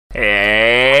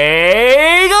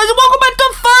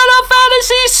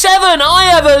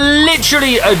have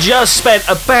literally just spent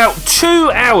about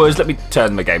 2 hours, let me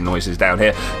turn the game noises down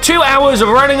here, 2 hours of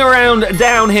running around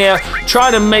down here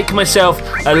trying to make myself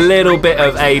a little bit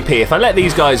of AP. If I let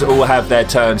these guys all have their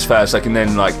turns first, I can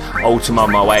then like ultimate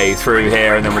my way through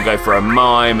here, and then we'll go for a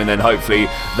mime, and then hopefully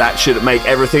that should make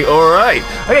everything alright.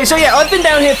 Okay, so yeah, I've been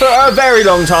down here for a very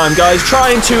long time, guys,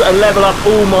 trying to level up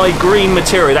all my green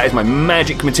materia. That is my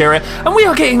magic materia, and we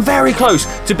are getting very close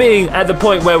to being at the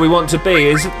point where we want to be.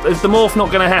 Is the morph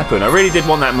not going to happen? I really did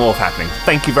want that morph happening.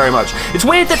 Thank you very much. It's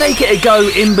weird that they get a go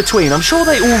in between. I'm sure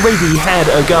they already had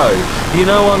a go. You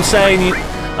know what I'm saying?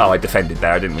 Oh, I defended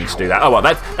there. I didn't mean to do that. Oh well,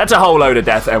 that's a whole load of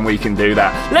death, and we can do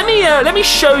that. Let me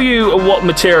show you what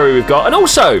materia we've got, and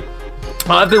also,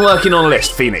 I've been working on a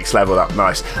list. Phoenix leveled up,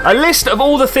 nice. A list of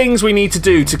all the things we need to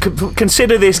do to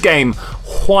consider this game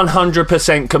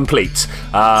 100% complete.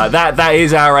 That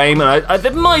is our aim, and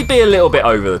it might be a little bit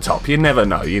over the top. You never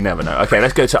know. You never know. Okay,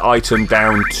 let's go to item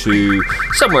down to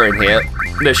somewhere in here.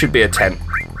 There should be a tent.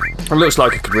 It looks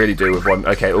like I could really do with one.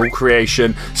 Okay, all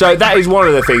creation. So that is one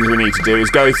of the things we need to do, is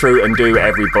go through and do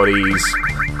everybody's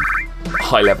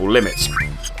high level limits.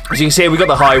 As you can see, we've got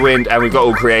the high wind and we've got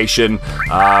all creation.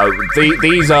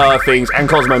 These are things, and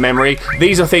Cosmo memory.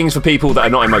 These are things for people that are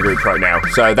not in my group right now.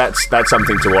 So that's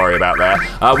something to worry about there.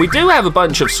 We do have a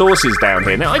bunch of sources down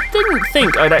here. Now, I didn't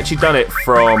think I'd actually done it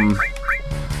from...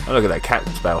 Oh, look at that cat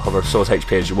spell. Hover source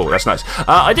HP as you walk. That's nice.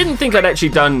 I didn't think I'd actually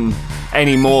done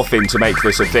any morphing to make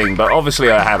this a thing, but obviously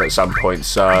I have at some point,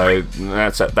 so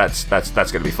that's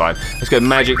going to be fine. Let's go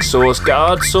magic source,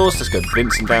 guard source. Let's go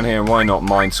Vincent down here, and why not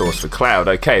mind source for cloud?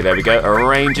 Okay, there we go.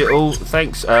 Arrange it all.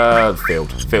 Thanks.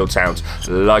 Field sounds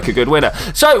like a good winner.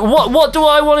 So what do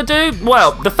I want to do?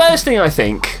 Well, the first thing I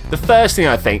think,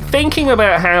 thinking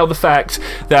about how the fact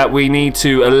that we need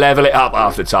to level it up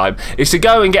after time, is to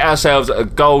go and get ourselves a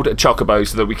gold chocobo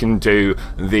so that we can do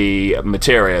the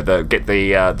materia, get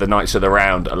the Knights of the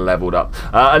Round leveled up.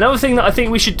 Another thing that I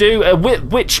think we should do,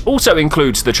 which also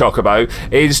includes the chocobo,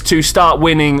 is to start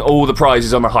winning all the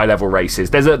prizes on the high level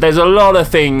races. There's a lot of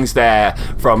things there,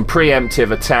 from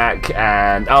preemptive attack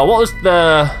and what was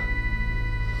the...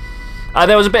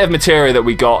 there was a bit of materia that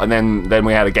we got, and then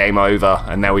we had a game over,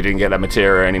 and now we didn't get that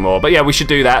materia anymore. But yeah, we should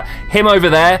do that. Him over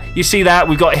there, you see that?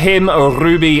 We've got him, a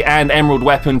ruby, and emerald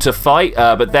weapon to fight,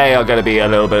 but they are going to be a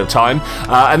little bit of time.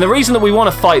 And the reason that we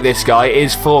want to fight this guy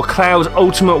is for Cloud's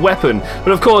ultimate weapon.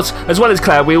 But of course, as well as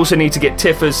Cloud, we also need to get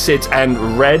Tifa's, Sid's,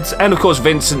 and Red's, and of course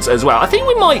Vincent's as well. I think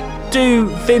we might do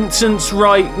Vincent's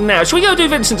right now. Should we go do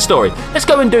Vincent's story? Let's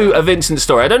go and do a Vincent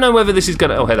story. I don't know whether this is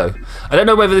going to... Oh, hello. I don't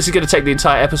know whether this is going to take the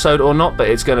entire episode or not, but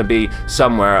it's going to be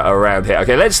somewhere around here.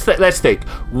 Okay, let's think.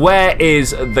 Where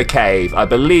is the cave? I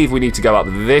believe we need to go up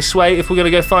this way if we're going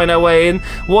to go find our way in.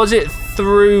 Was it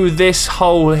through this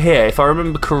hole here? If I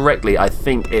remember correctly, I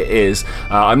think it is.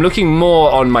 I'm looking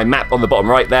more on my map on the bottom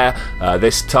right there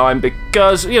this time,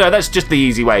 because, you know, that's just the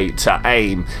easy way to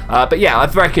aim. But yeah, I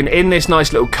reckon in this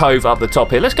nice little cove up the top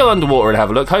here, let's go underwater and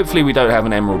have a look. Hopefully we don't have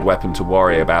an emerald weapon to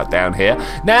worry about down here.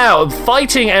 Now,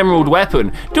 fighting emerald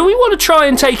weapon, do we want to try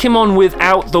and take him on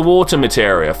without the water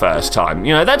materia first time?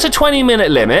 You know, that's a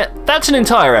 20-minute limit. That's an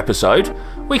entire episode.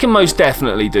 We can most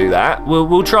definitely do that.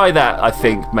 We'll try that, I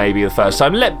think, maybe the first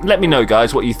time. Let me know,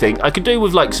 guys, what you think. I could do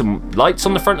with, like, some lights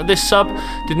on the front of this sub.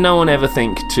 Did no one ever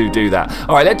think to do that?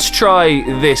 All right, let's try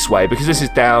this way, because this is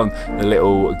down the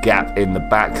little gap in the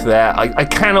back there. I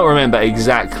cannot remember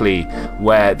exactly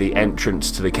where the entrance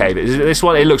to the cave is. Is it this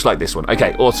one? It looks like this one.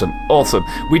 Okay, awesome, awesome.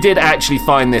 We did actually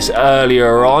find this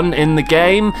earlier on in the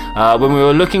game when we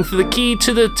were looking for the key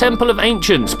to the Temple of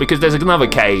Ancients, because there's another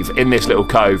cave in this little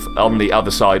cove on the other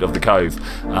side of the cove,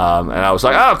 and I was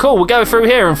like, oh cool, we'll go through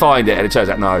here and find it, and it turns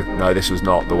out no, this was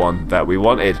not the one that we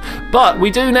wanted, but we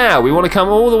do now. We want to come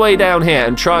all the way down here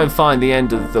and try and find the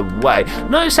end of the way.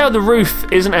 Notice how the roof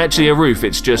isn't actually a roof,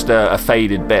 it's just a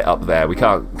faded bit up there. We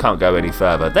can't go any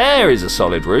further. There is a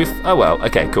solid roof. Oh well,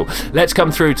 okay, cool. Let's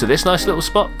come through to this nice little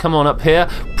spot. Come on up here.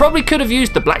 Probably could have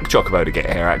used the black chocobo to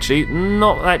get here, actually.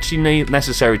 Not actually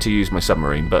necessary to use my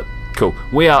submarine, but cool.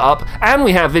 We are up, and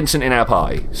we have Vincent in our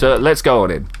pie. So let's go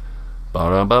on in.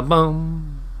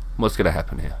 Ba-dum-ba-bum. What's going to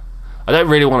happen here? I don't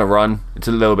really want to run. It's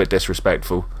a little bit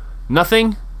disrespectful.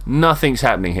 Nothing? Nothing's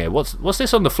happening here. What's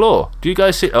this on the floor? Do you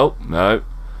guys see? Oh, no.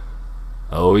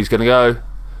 Oh, he's going to go.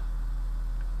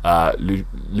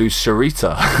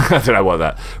 Lucerita. I don't know what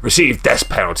that. Received death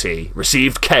penalty.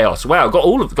 Received chaos. Wow, got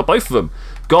both of them.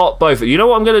 Got both of them. You know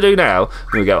what I'm going to do now?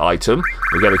 I'm going to go item.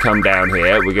 We're going to come down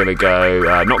here. We're going to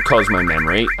go, not Cosmo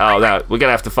memory. Oh, no, we're going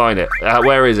to have to find it.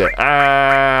 Where is it?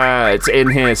 It's in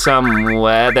here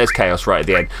somewhere. There's chaos right at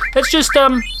the end. Let's just,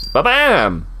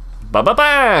 ba-bam.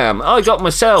 Ba-ba-bam! I got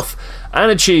myself an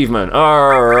achievement.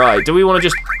 Alright, do we want to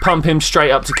just pump him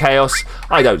straight up to chaos?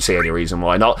 I don't see any reason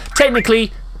why not.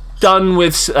 Technically, done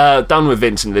with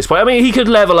Vincent at this point. I mean, he could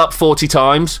level up 40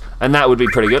 times, and that would be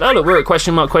pretty good. Oh, look, we're at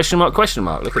question mark, question mark, question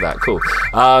mark. Look at that, cool.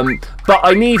 But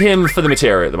I need him for the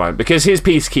materia at the moment, because his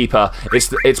Peacekeeper,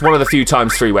 it's one of the few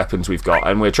 ×3 weapons we've got,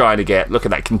 and we're trying to get, look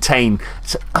at that, contain,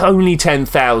 it's only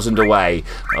 10,000 away.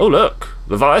 Oh, look.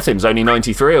 Leviathan's only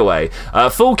 93 away.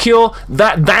 Full cure,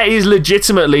 that is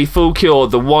legitimately full cure,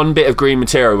 the one bit of green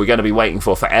material we're going to be waiting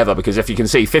for forever, because if you can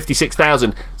see,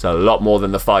 56,000, it's a lot more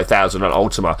than the 5,000 on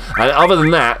Ultima. And other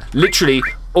than that, literally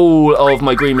all of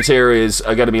my green materials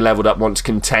are going to be leveled up once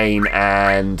Contain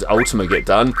and Ultima get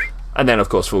done. And then, of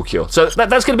course, full cure. So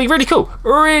that's going to be really cool.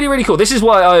 Really, really cool. This is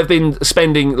why I've been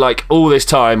spending, like, all this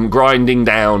time grinding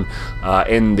down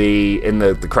in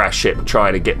the crash ship,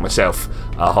 trying to get myself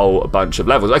a whole bunch of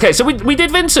levels. Okay, so we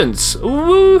did Vincent's.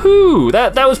 Woohoo!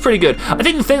 That was pretty good. I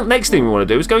think the next thing we want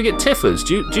to do is go get Tiffers.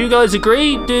 Do you guys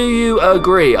agree? Do you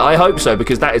agree? I hope so,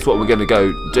 because that is what we're going to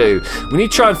go do. We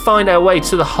need to try and find our way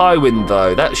to the Highwind,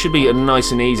 though. That should be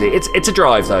nice and easy. It's a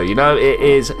drive, though, you know? It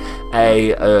is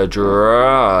a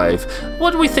drive. What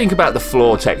do we think about the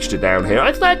floor texture down here? I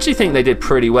actually think they did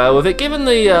pretty well with it, given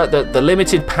the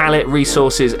limited palette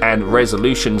resources and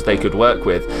resolutions they could work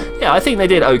with. Yeah, I think they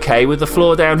did okay with the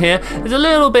floor down here. There's a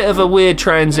little bit of a weird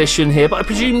transition here, but I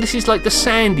presume this is like the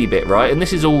sandy bit, right? And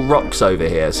this is all rocks over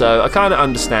here, so I kind of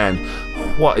understand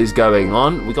what is going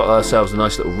on. We got ourselves a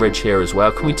nice little ridge here as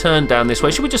well. Can we turn down this way?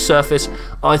 Should we just surface?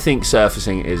 I think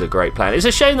surfacing is a great plan. It's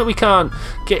a shame that we can't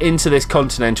get into this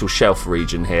continental shelf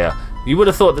region here. You would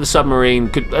have thought that the submarine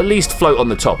could at least float on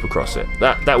the top across it.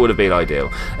 That would have been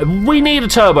ideal. We need a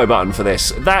turbo button for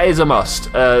this. That is a must.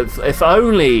 If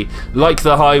only, like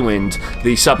the Highwind,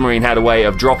 the submarine had a way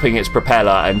of dropping its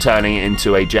propeller and turning it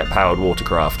into a jet-powered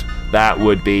watercraft. That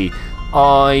would be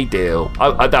ideal.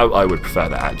 I would prefer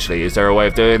that, actually. Is there a way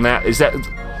of doing that? Is there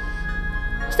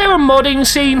a modding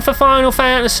scene for Final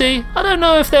Fantasy? I don't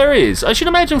know if there is. I should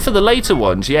imagine for the later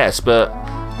ones, yes, but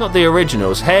not the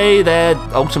originals. Hey there,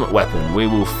 Ultimate Weapon. We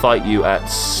will fight you at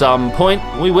some point.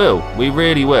 We will. We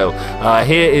really will.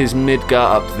 Here is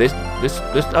Midgar up this.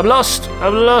 I've lost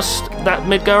that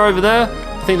Midgar over there.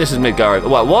 I think this is Midgar over.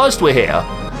 Well, whilst we're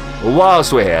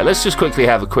here, let's just quickly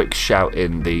have a quick shout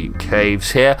in the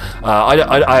caves here.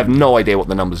 I have no idea what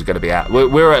the numbers are going to be at.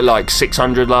 We're at like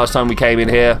 600 last time we came in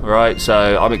here, right?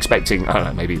 So I'm expecting, I don't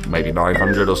know, maybe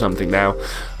 900 or something now.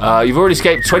 You've already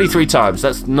escaped 23 times.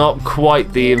 That's not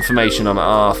quite the information I'm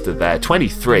after there.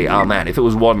 23, oh man, if it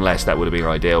was one less, that would have been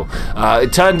ideal.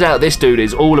 It turns out this dude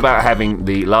is all about having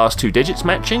the last 2 digits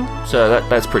matching, so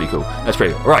that's pretty cool. That's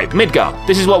pretty cool. Right, Midgar,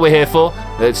 this is what we're here for.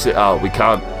 Oh, we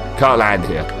can't land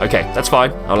here. Okay, that's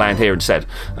fine. I'll land here instead.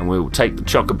 And we'll take the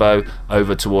Chocobo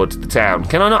over towards the town.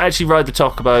 Can I not actually ride the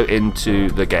Chocobo into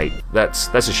the gate? That's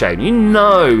a shame. You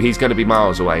know he's going to be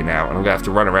miles away now, and I'm going to have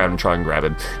to run around and try and grab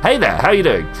him. Hey there, how you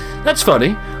doing? That's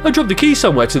funny. I dropped the key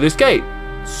somewhere to this gate.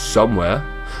 Somewhere?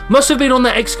 Must have been on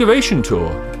that excavation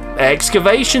tour.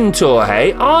 Excavation tour,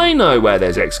 hey? I know where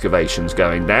there's excavations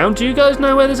going down. Do you guys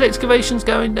know where there's excavations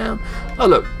going down? Oh,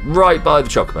 look, right by the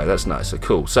Chocobo. That's nice. So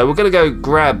cool. So we're going to go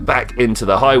grab back into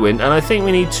the Highwind, and I think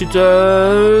we need to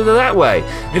go that way.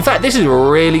 In fact, this is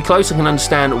really close. I can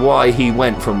understand why he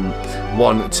went from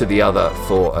one to the other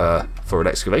for an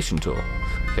excavation tour.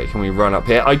 Okay, can we run up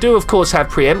here? I do, of course, have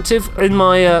preemptive in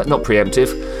my... not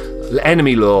preemptive.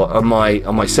 Enemy lore on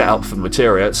my setup for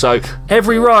materia, so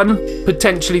every run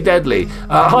potentially deadly.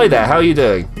 Hi there, how are you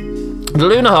doing? The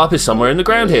lunar harp is somewhere in the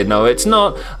ground here. No, it's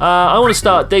not. I want to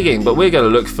start digging, but we're going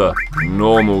to look for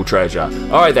normal treasure.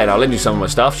 Alright then, I'll lend you some of my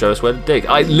stuff, show us where to dig.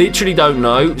 I literally don't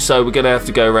know, so we're going to have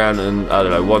to go around and, I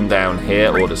don't know, one down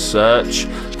here, or to search,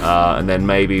 and then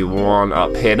maybe one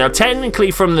up here. Now, technically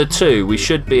from the 2, we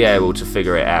should be able to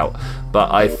figure it out.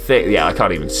 But I think, yeah, I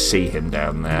can't even see him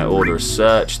down there. Order a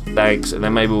search, thanks. And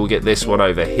then maybe we'll get this one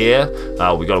over here.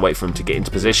 Oh, we've got to wait for him to get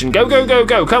into position. Go, go, go,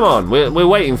 go, come on. We're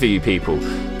waiting for you people.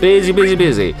 Busy, busy,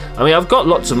 busy. I mean, I've got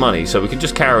lots of money, so we can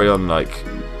just carry on, like,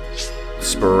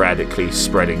 sporadically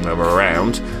spreading them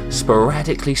around.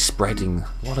 Sporadically spreading.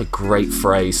 What a great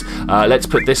phrase. Let's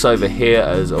put this over here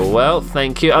as well.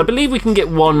 Thank you. I believe we can get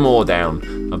one more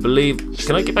down. I believe...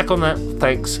 Can I get back on that?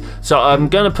 Thanks. So I'm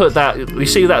going to put that... You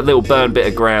see that little burnt bit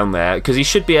of ground there? Because he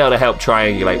should be able to help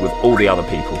triangulate with all the other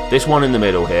people. This one in the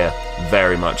middle here.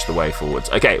 very much the way forwards.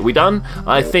 Okay, we done?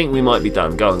 I think we might be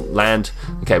done. Go on, land.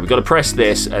 Okay, we've got to press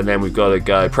this, and then we've got to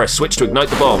go press switch to ignite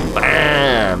the bomb.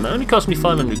 Bam! That only cost me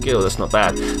 500 gil. That's not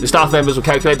bad. The staff members will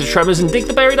calculate the tremors and dig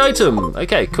the buried item.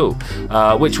 Okay, cool.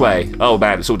 Which way? Oh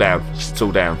man, it's all down. It's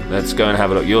all down. Let's go and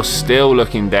have a look. You're still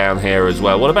looking down here as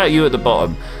well. What about you at the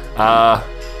bottom?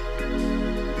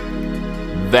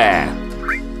 There.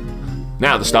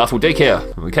 Now the staff will dig here.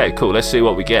 Okay, cool. Let's see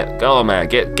what we get. Go on, man.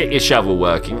 Get your shovel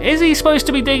working. Is he supposed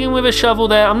to be digging with a shovel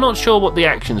there? I'm not sure what the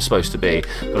action's supposed to be.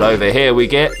 But over here we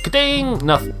get ka-ding!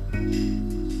 Nothing.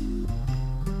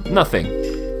 Nothing.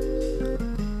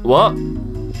 What?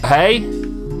 Hey?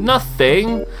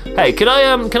 Nothing. Hey, can I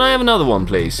have another one,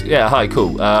 please? Yeah, hi,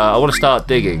 cool. I want to start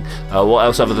digging. What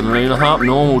else other than lunar harp?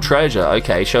 Normal treasure.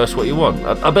 Okay, show us what you want.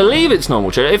 I believe it's normal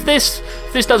treasure. If this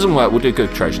doesn't work, we'll do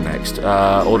good treasure next.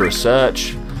 Order a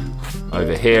search.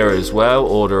 Over here as well,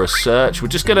 order a search. We're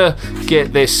just gonna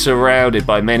get this surrounded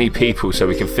by many people so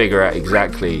we can figure out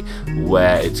exactly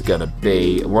where it's gonna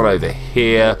be. One over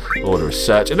here, order a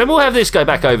search. And then we'll have this go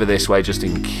back over this way just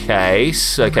in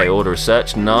case. Okay, order a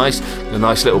search, nice. A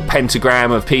nice little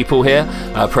pentagram of people here.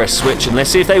 Press switch and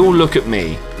let's see if they all look at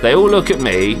me. They all look at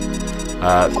me.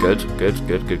 Good.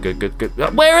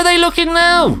 Where are they looking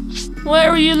now? Where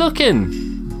are you looking?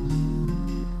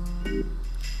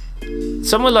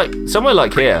 Somewhere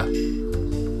like here.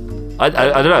 I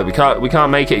don't know. We can't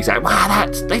make it exact. Wow,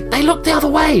 they look the other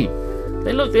way.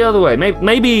 They look the other way.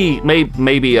 Maybe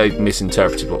I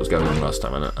misinterpreted what was going on last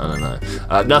time. I don't know.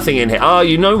 Nothing in here. Oh,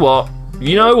 you know what?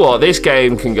 You know what? This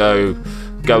game can go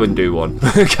and do one.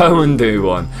 Go and do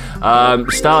one.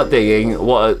 Start digging.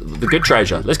 The good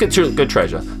treasure. Let's get to good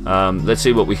treasure. Let's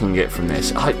see what we can get from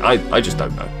this. I just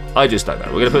don't know. I just don't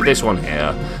know. We're gonna put this one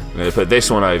here. We're gonna put this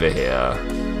one over here.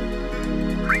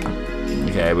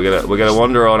 Okay, we're gonna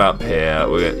wander on up here.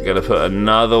 We're gonna put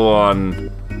another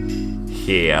one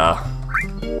here.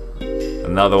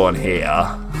 Another one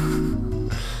here.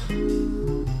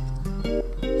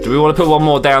 Do we want to put one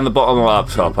more down the bottom or up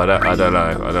top? I don't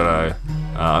know.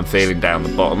 I'm feeling down the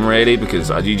bottom really because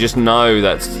you just know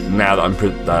that now that I'm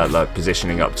like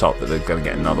positioning up top that they're going to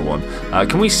get another one.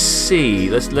 Can we see?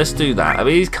 Let's do that. I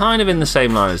mean, he's kind of in the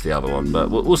same line as the other one, but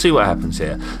we'll see what happens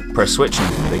here. Press switch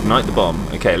and ignite the bomb.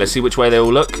 Okay, let's see which way they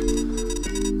all look.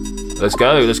 Let's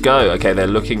go. Okay, they're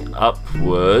looking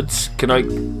upwards. Can I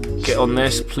get on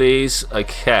this, please?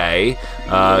 Okay.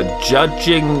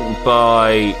 Judging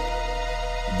by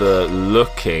the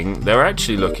looking, they're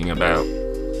actually looking about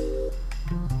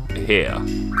here.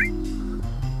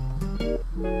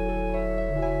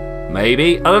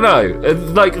 Maybe? I don't know.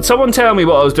 Like, someone tell me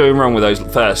what I was doing wrong with those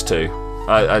first two.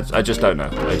 I just don't know.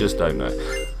 I just don't know.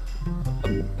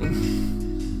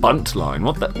 Bunt line?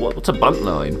 What's a bunt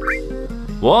line?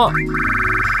 What?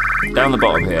 Down the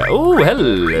bottom here. Oh,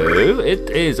 hello. It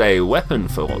is a weapon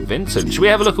for Vincent. Should we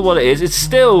have a look at what it is? It's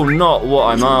still not what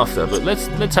I'm after, but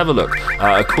let's have a look.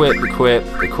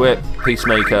 Equip,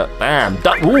 peacemaker. Bam.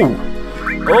 Ooh.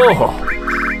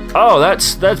 Oh,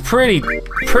 that's pretty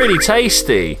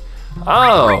tasty.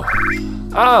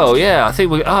 Oh yeah, I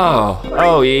think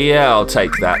oh yeah, I'll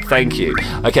take that. Thank you.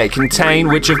 Okay, contain,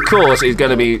 which of course is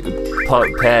going to be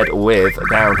paired with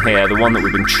down here the one that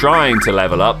we've been trying to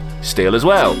level up. Steal as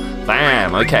well.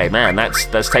 Bam. Okay, man, that's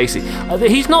tasty.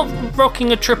 He's not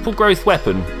rocking a triple growth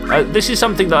weapon. This is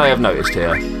something that I have noticed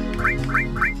here.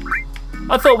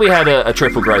 I thought we had a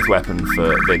triple growth weapon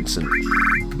for Vincent.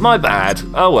 My bad.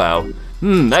 Oh well.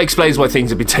 That explains why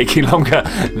things have been taking longer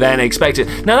than expected.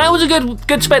 Now that was a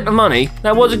good spend of money.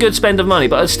 That was a good spend of money,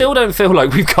 but I still don't feel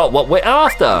like we've got what we're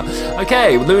after.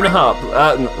 Okay, lunar harp.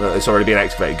 It's already been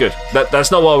excavated. Good. That's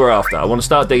not what we're after. I want to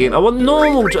start digging. I want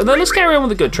normal. No, let's carry on with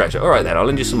the good treasure. All right then, I'll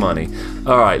lend you some money.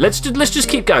 All right, let's just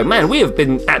keep going. Man, we have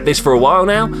been at this for a while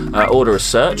now. Order a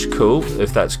search. Cool,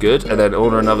 if that's good, and then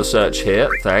order another search here.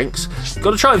 Thanks.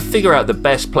 Got to try and figure out the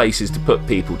best places to put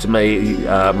people to make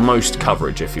most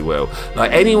coverage, if you will.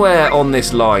 Like anywhere on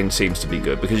this line seems to be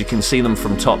good because you can see them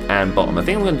from top and bottom. I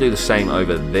think I'm going to do the same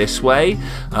over this way,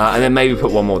 and then maybe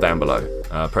put one more down below.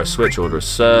 Press switch, order a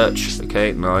search.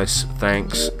 Okay, nice,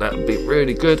 thanks. That would be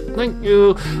really good. Thank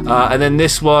you. And then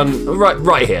this one,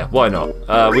 right here. Why not?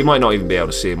 We might not even be able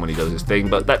to see him when he does his thing,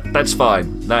 but that's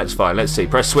fine. That's fine. Let's see.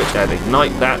 Press switch and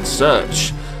ignite that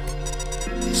search.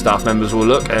 Staff members will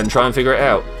look and try and figure it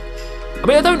out. I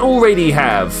mean, I don't already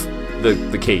have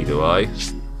the key, do I?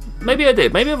 Maybe I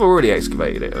did. Maybe I've already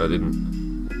excavated it. I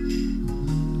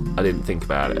didn't think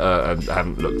about it. I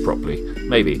haven't looked properly.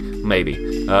 Maybe.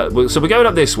 So we're going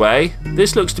up this way.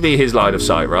 This looks to be his line of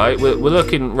sight, right? We're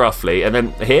looking roughly, and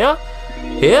then here.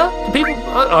 The people.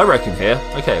 I reckon here.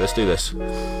 Okay, let's do this.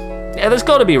 Yeah, that's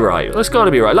got to be right. That's got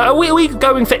to be right. Like, are we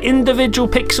going for individual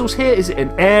pixels here? Is it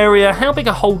an area? How big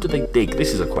a hole do they dig?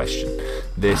 This is a question.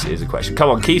 This is a question.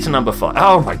 Come on, key to number 5.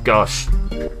 Oh my gosh.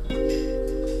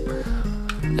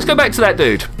 Let's go back to that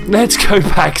dude. Let's go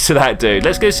back to that dude.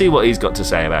 Let's go see what he's got to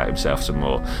say about himself some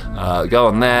more. Go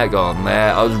on there, go on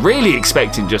there. I was really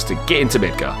expecting just to get into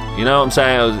Midgar. You know what I'm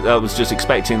saying? I was just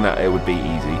expecting that it would be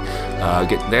easy.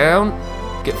 Get down,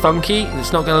 get funky.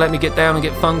 It's not going to let me get down and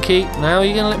get funky. Now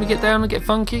you're going to let me get down and get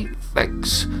funky?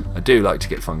 Thanks. I do like to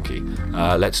get funky.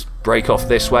 Let's break off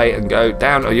this way and go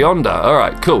down yonder. All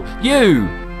right, cool. You,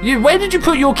 where did you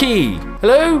put your key?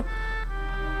 Hello?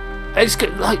 It's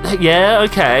good. Like, yeah,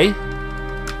 okay.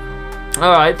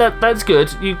 All right, that's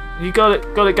good. You got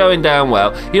it going down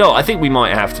well. You know, I think we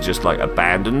might have to just like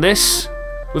abandon this.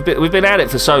 We've been at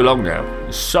it for so long now.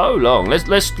 So long.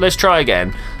 Let's try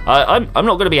again. I'm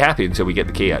not going to be happy until we get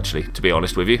the key. Actually, to be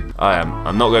honest with you, I am.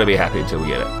 I'm not going to be happy until we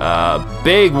get it.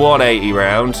 Big 180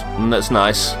 round. That's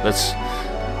nice. That's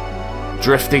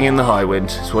drifting in the high wind.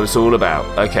 That's what it's all about.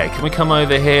 Okay, can we come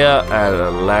over here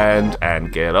and land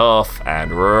and get off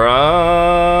and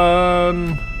run?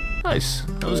 Nice.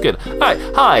 That was good. All right.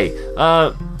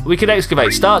 Hi. We can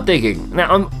excavate. Start digging.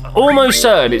 Now, I'm almost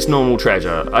certain it's normal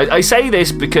treasure. I say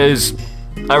this because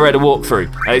I read a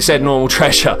walkthrough and it said normal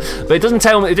treasure, but it doesn't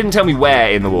tell me. It didn't tell me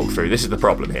where in the walkthrough. This is the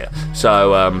problem here.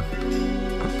 So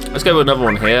let's go with another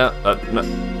one here. No.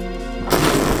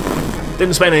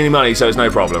 Didn't spend any money, so it's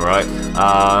no problem, right?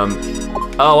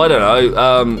 Oh, I don't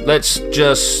know. Let's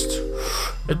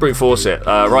brute force it.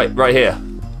 Right here.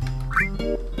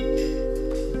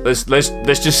 Let's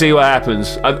just see what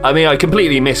happens. I mean, I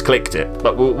completely misclicked it,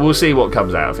 but we'll see what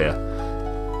comes out of here.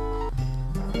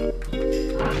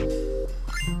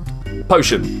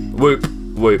 Potion. Whoop.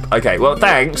 Whoop. Okay, well,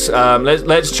 thanks.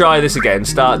 Let's try this again.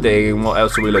 Start digging. What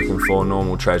else are we looking for?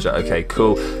 Normal treasure. Okay,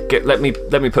 cool. Let me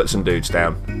put some dudes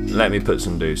down. Let me put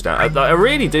some dudes down. I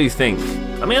really do think.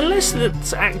 I mean, unless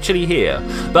it's actually here,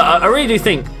 but I really do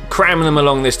think cramming them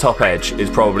along this top edge is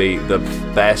probably the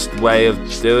best way of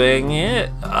doing it.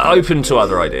 Open to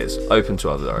other ideas. Open to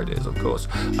other ideas, of course.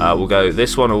 We'll go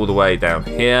this one all the way down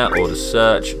here. Order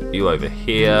search. You over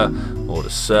here. Order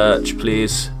search,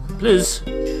 please. Please.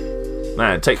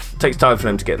 Man, it takes time for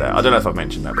them to get there. I don't know if I've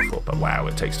mentioned that before, but wow,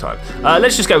 it takes time.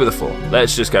 Let's just go with the 4.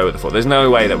 Let's just go with the 4. There's no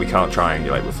way that we can't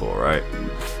triangulate with 4, right?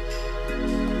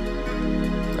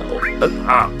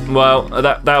 Well,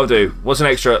 that'll do. What's an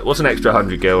extra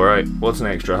 100 gil, right? What's an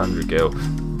extra 100 gil?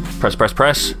 Press, press,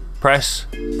 press, press,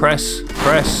 press,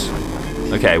 press.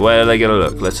 Okay, where are they gonna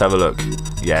look? Let's have a look.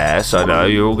 Yes, I know.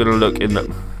 You're all gonna look in the.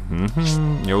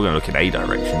 You're all going to look in a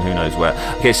direction, who knows where.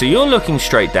 Okay, so you're looking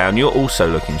straight down, you're also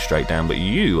looking straight down, but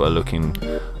you are looking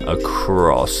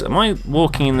across. Am I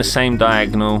walking in the same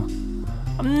diagonal?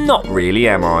 I'm not really,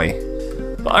 am I?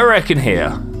 But I reckon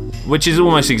here, which is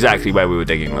almost exactly where we were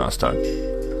digging last time.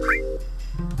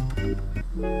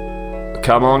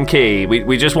 Come on, key.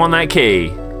 We just want that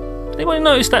key. Anybody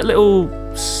notice that little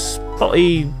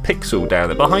spotty pixel down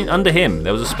there? Under him,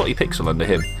 there was a spotty pixel under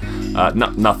him.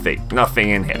 Nothing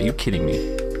in here. Are you kidding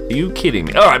me? Are you kidding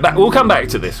me? All right, we'll come back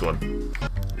to this one.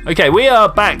 Okay, we are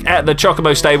back at the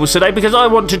Chocobo stables today because I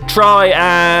want to try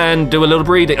and do a little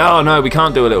breeding. Oh no, we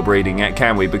can't do a little breeding yet,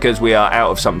 can we? Because we are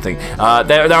out of something.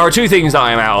 There are 2 things that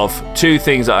I am out of. 2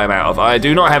 things that I'm out of. I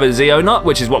do not have a Zeo nut,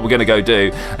 which is what we're going to go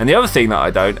do. And the other thing that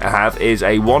I don't have is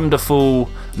a wonderful.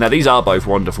 Now these are both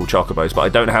wonderful chocobos, but I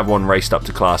don't have one raced up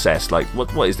to class S. Like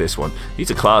what is this one? He's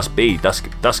a class B,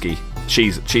 Dusky.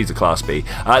 She's a class B.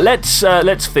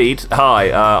 Let's feed. Hi,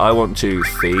 I want to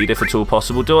feed if at all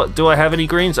possible. Do I have any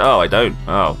greens? Oh, I don't.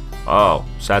 Oh,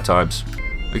 sad times.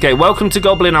 Okay, welcome to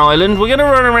Goblin Island. We're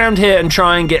gonna run around here and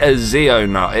try and get a Zeo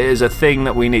nut. It is a thing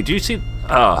that we need. Do you see?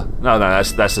 Oh, no,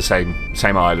 that's the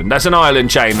same island. That's an island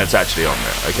chain that's actually on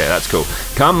there. Okay, that's cool.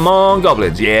 Come on,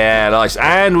 goblins. Yeah, nice.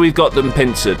 And we've got them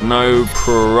pincered. No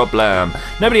problem.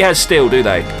 Nobody has steel, do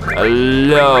they?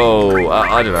 Hello.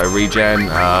 I don't know. Regen.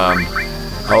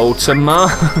 Ultima.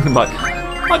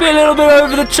 might be a little bit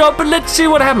over the top, but let's see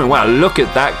what happens. Wow, look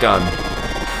at that gun.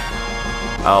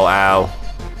 Oh, ow.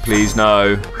 Please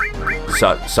no.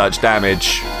 Such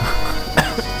damage.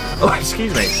 Oh,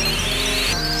 excuse me.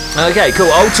 Okay,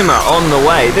 cool. Ultima on the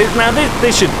way. Now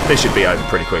this should be over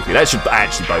pretty quickly. That should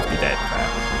actually both be dead.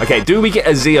 Okay, do we get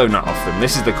a Zeo nut off them?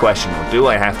 This is the question. Or do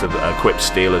I have to equip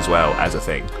steel as well as a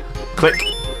thing? Click.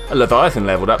 A Leviathan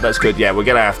leveled up. That's good. Yeah, we're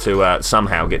gonna have to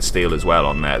somehow get steel as well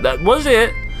on there. That was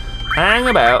it. Hang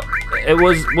about. It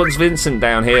was what's Vincent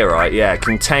down here, right? Yeah,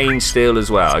 contain steel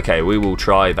as well. Okay, we will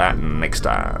try that next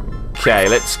time. Okay,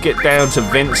 let's get down to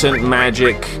Vincent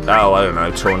Magic. Oh, I don't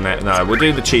know, Tornet. No, we'll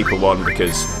do the cheaper one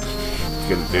because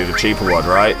can do the cheaper one,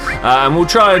 right? And we'll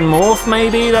try and morph,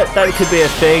 maybe. That could be a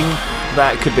thing.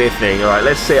 That could be a thing. All right,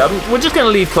 let's see. We're just going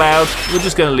to leave Cloud. We're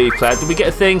just going to leave Cloud. Did we get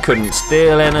a thing? Couldn't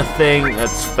steal anything.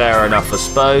 That's fair enough, I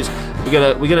suppose.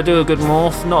 We're gonna do a good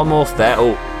morph. Not a morph there.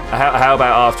 Oh, how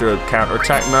about after a counter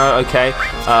attack? No. Okay.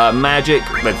 Magic.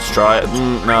 Let's try it.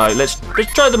 No. Let's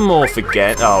try the morph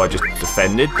again. Oh, I just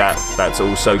defended. That's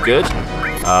also good.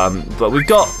 But we've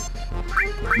got.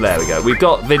 There we go. We've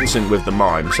got Vincent with the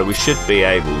mime, so we should be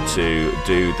able to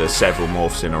do the several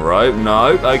morphs in a row.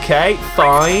 No. Okay.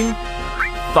 Fine.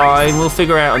 Fine. We'll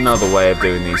figure out another way of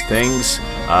doing these things.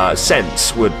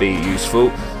 Sense would be useful.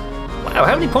 Wow.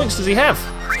 How many points does he have?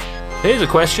 Here's a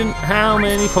question. How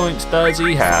many points does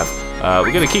he have?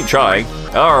 We're going to keep trying.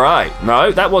 All right.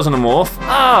 No, that wasn't a morph.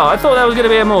 Oh, I thought that was going to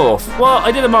be a morph. Well,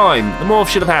 I did a mime. The morph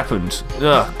should have happened.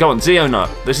 Ugh, go on, Zeonut.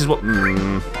 This is what...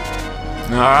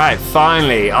 All right,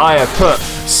 finally, I have put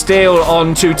Steel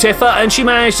onto Tifa, and she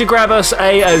managed to grab us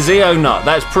a Zeonut.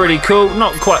 That's pretty cool.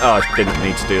 Not quite... Oh, I didn't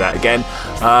need to do that again.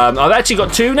 I've actually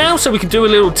got 2 now, so we could do a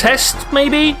little test,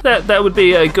 maybe. That would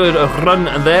be a good run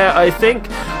there, I think.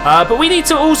 But we need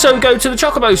to also go to the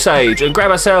Chocobo Sage and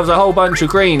grab ourselves a whole bunch of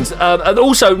greens. And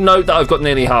also note that I've got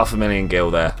nearly 500,000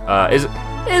 gil there.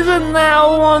 Isn't that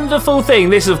a wonderful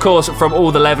thing? This is, of course, from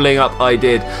all the leveling up I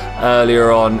did earlier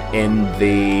on in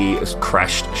the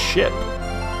crashed ship.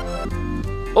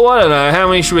 Oh, I don't know. How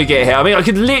many should we get here? I mean, I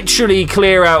could literally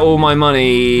clear out all my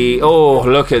money. Oh,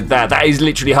 look at that. That is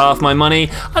literally half my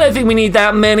money. I don't think we need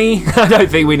that many. I don't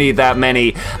think we need that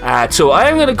many at all. I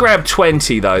am going to grab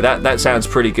 20, though. That sounds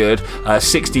pretty good.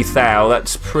 60 thou.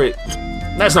 That's pretty...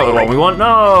 That's not the one we want.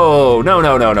 No.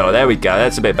 There we go.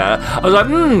 That's a bit better. I was like,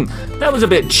 that was a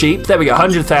bit cheap. There we go.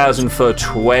 100,000 for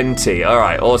 20. All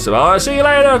right, awesome. All right, see you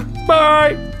later.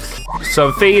 Bye. So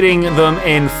I'm feeding them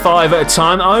in 5 at a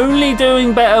time, only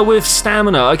doing better with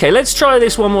stamina. Okay, let's try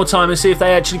this one more time and see if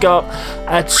they actually go up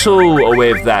at all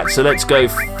with that. So let's go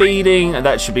feeding, and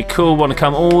that should be cool. Want to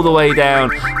come all the way down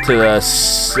to the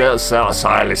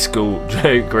Silas School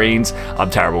greens. I'm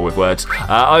terrible with words.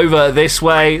 Over this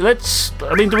way.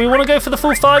 Do we want to go for the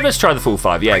full 5? Let's try the full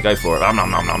 5. Yeah, go for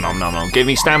it. Give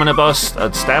me stamina boost.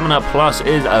 Stamina plus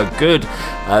is a good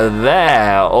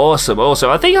there. Awesome.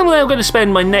 I think I'm going to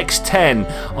spend my next 10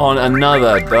 on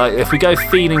another. If we go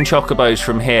feeding chocobos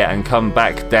from here and come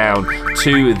back down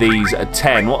to these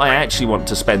 10, what I actually want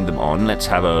to spend them on, let's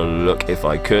have a look if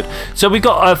I could. So we've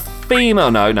got a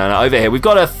female, no, over here. We've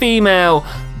got a female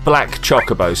black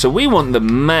chocobo. So we want the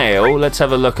male. Let's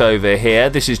have a look over here.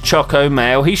 This is Choco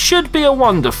male. He should be a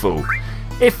wonderful.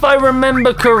 If I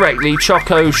remember correctly,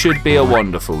 Choco should be a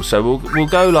wonderful. So we'll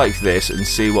go like this and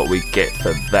see what we get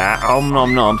for that.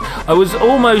 Nom nom. I was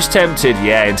almost tempted.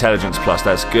 Yeah, intelligence plus,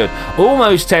 that's good.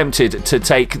 Almost tempted to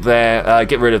take their,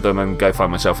 get rid of them and go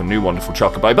find myself a new wonderful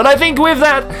Chocobo. But I think with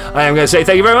that, I am going to say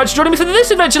thank you very much for joining me for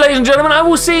this adventure, ladies and gentlemen. I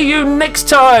will see you next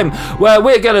time, where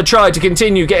we're going to try to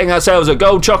continue getting ourselves a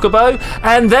gold Chocobo.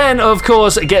 And then, of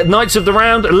course, get Knights of the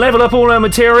Round, level up all our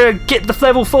materia, get the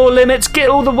level 4 limits, get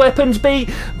all the weapons beat,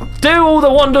 do all the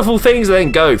wonderful things, and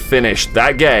then go finish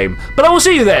that game. But I will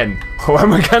see you then when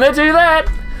we're gonna do that.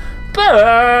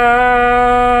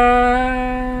 Bye.